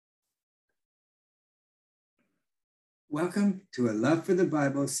Welcome to A Love for the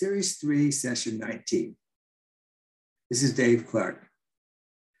Bible, Series 3, Session 19. This is Dave Clark.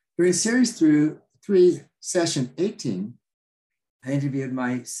 During Series 3, Session 18, I interviewed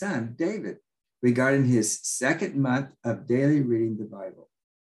my son, David, regarding his second month of daily reading the Bible.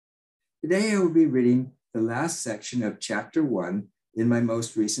 Today, I will be reading the last section of Chapter 1 in my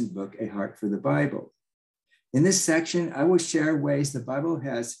most recent book, A Heart for the Bible. In this section, I will share ways the Bible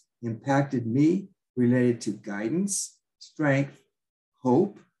has impacted me related to guidance, strength,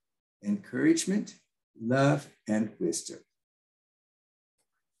 hope, encouragement, love, and wisdom.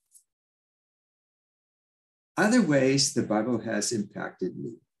 Other ways the Bible has impacted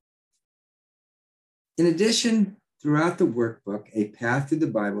me. In addition, throughout the workbook, A Path Through the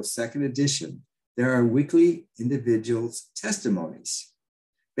Bible, second edition, there are weekly individuals' testimonies.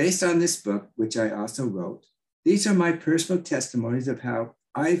 Based on this book, which I also wrote, these are my personal testimonies of how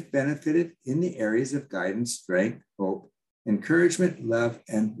I've benefited in the areas of guidance, strength, hope, encouragement, love,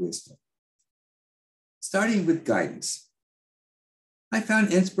 and wisdom. Starting with guidance. I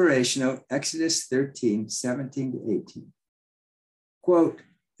found inspirational Exodus 13, 17 to 18. Quote,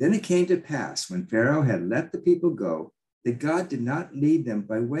 "Then it came to pass when Pharaoh had let the people go, that God did not lead them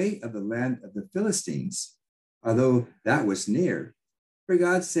by way of the land of the Philistines, although that was near. For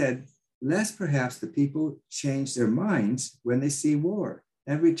God said, lest perhaps the people change their minds when they see war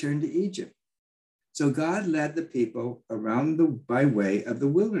and return to Egypt. So God led the people around by way of the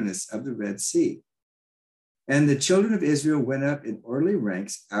wilderness of the Red Sea. And the children of Israel went up in orderly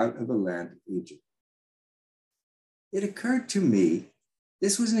ranks out of the land of Egypt." It occurred to me,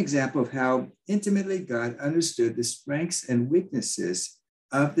 this was an example of how intimately God understood the strengths and weaknesses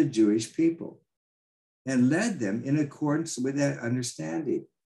of the Jewish people and led them in accordance with that understanding.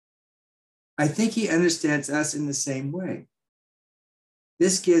 I think he understands us in the same way.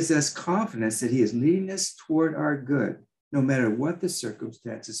 This gives us confidence that he is leading us toward our good, no matter what the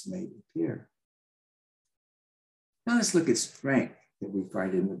circumstances may appear. Now let's look at strength that we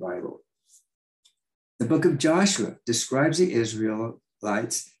find in the Bible. The book of Joshua describes the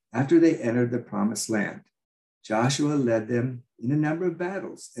Israelites after they entered the promised land. Joshua led them in a number of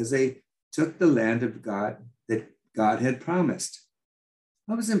battles as they took the land of God that God had promised.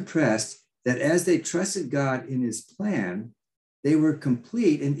 I was impressed that as they trusted God in his plan, they were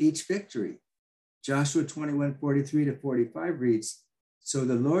complete in each victory. Joshua 21, 43 to 45 reads, "So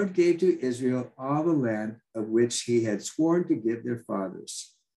the Lord gave to Israel all the land of which he had sworn to give their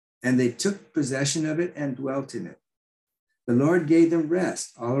fathers, and they took possession of it and dwelt in it. The Lord gave them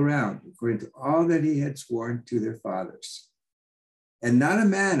rest all around, according to all that he had sworn to their fathers. And not a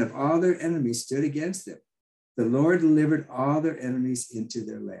man of all their enemies stood against them. The Lord delivered all their enemies into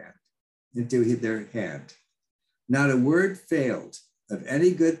their land, into their hand. Not a word failed of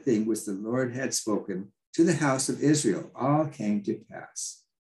any good thing which the Lord had spoken to the house of Israel. All came to pass."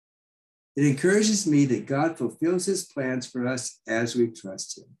 It encourages me that God fulfills his plans for us as we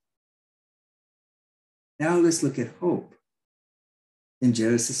trust him. Now let's look at hope. In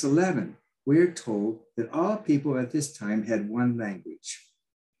Genesis 11, we are told that all people at this time had one language.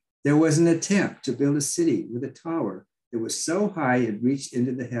 There was an attempt to build a city with a tower that was so high it reached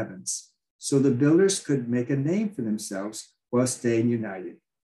into the heavens, so the builders could make a name for themselves while staying united.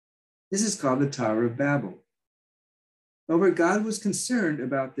 This is called the Tower of Babel. However, God was concerned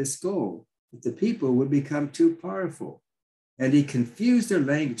about this goal, that the people would become too powerful, and he confused their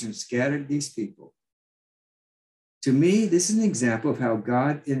language and scattered these people. To me, this is an example of how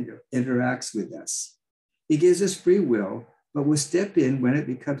God interacts with us. He gives us free will, but will step in when it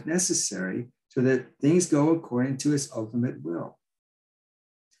becomes necessary so that things go according to his ultimate will.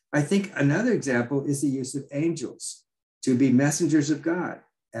 I think another example is the use of angels to be messengers of God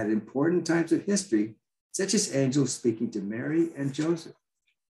at important times of history, such as angels speaking to Mary and Joseph.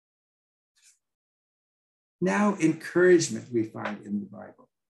 Now, encouragement we find in the Bible.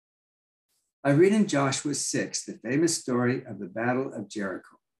 I read in Joshua 6, the famous story of the Battle of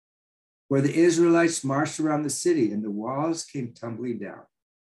Jericho, where the Israelites marched around the city and the walls came tumbling down.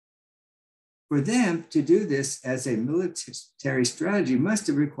 For them to do this as a military strategy must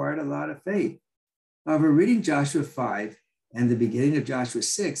have required a lot of faith. However, reading Joshua 5 and the beginning of Joshua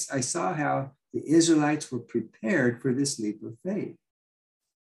 6, I saw how the Israelites were prepared for this leap of faith.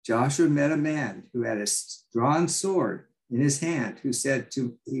 Joshua met a man who had a drawn sword in his hand, who said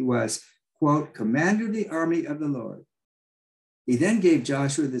he was, quote, "commander of the army of the Lord." He then gave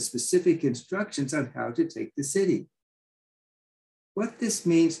Joshua the specific instructions on how to take the city. What this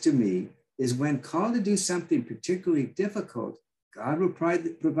means to me is when called to do something particularly difficult, God will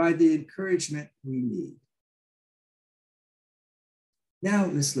provide the encouragement we need. Now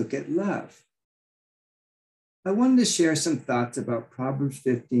let's look at love. I wanted to share some thoughts about Proverbs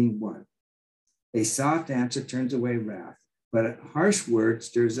 15:1. A soft answer turns away wrath, but a harsh word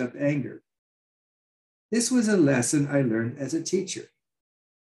stirs up anger. This was a lesson I learned as a teacher.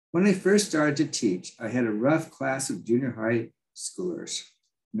 When I first started to teach, I had a rough class of junior high schoolers.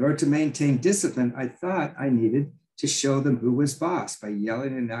 In order to maintain discipline, I thought I needed to show them who was boss by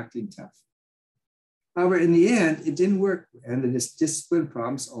yelling and acting tough. However, in the end, it didn't work, and the discipline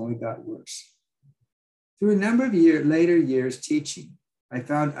problems only got worse. Through a number of later years teaching, I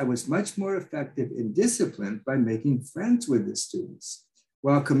found I was much more effective in discipline by making friends with the students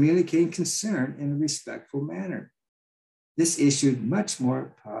while communicating concern in a respectful manner. This issued much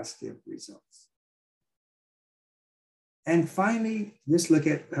more positive results. And finally, let's look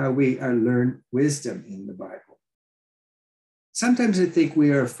at how we learn wisdom in the Bible. Sometimes I think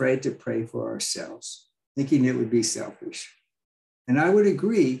we are afraid to pray for ourselves, thinking it would be selfish. And I would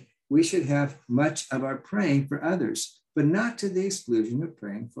agree, we should have much of our praying for others, but not to the exclusion of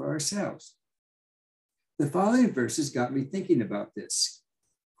praying for ourselves. The following verses got me thinking about this.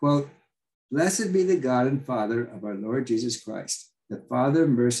 Quote, "Blessed be the God and Father of our Lord Jesus Christ, the Father of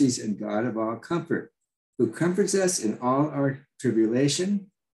mercies and God of all comfort, who comforts us in all our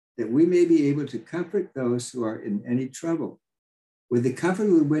tribulation, that we may be able to comfort those who are in any trouble, with the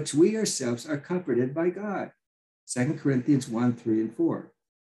comfort with which we ourselves are comforted by God." 2 Corinthians 1:3-4.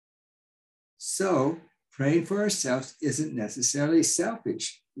 So praying for ourselves isn't necessarily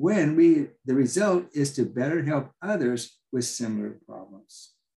selfish when the result is to better help others with similar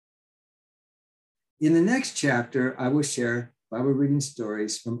problems. In the next chapter, I will share Bible reading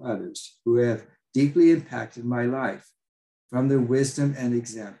stories from others who have deeply impacted my life from their wisdom and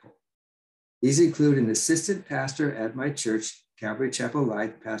example. These include an assistant pastor at my church, Calvary Chapel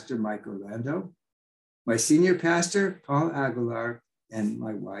Life, Pastor Mike Orlando, my senior pastor, Paul Aguilar, and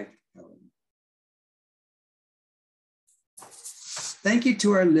my wife, Helen. Thank you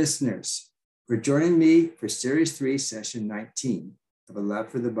to our listeners for joining me for Series 3, Session 19 of A Love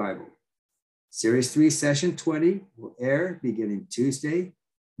for the Bible. Series 3, Session 20 will air beginning Tuesday,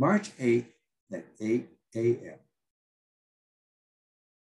 March 8th at 8 a.m.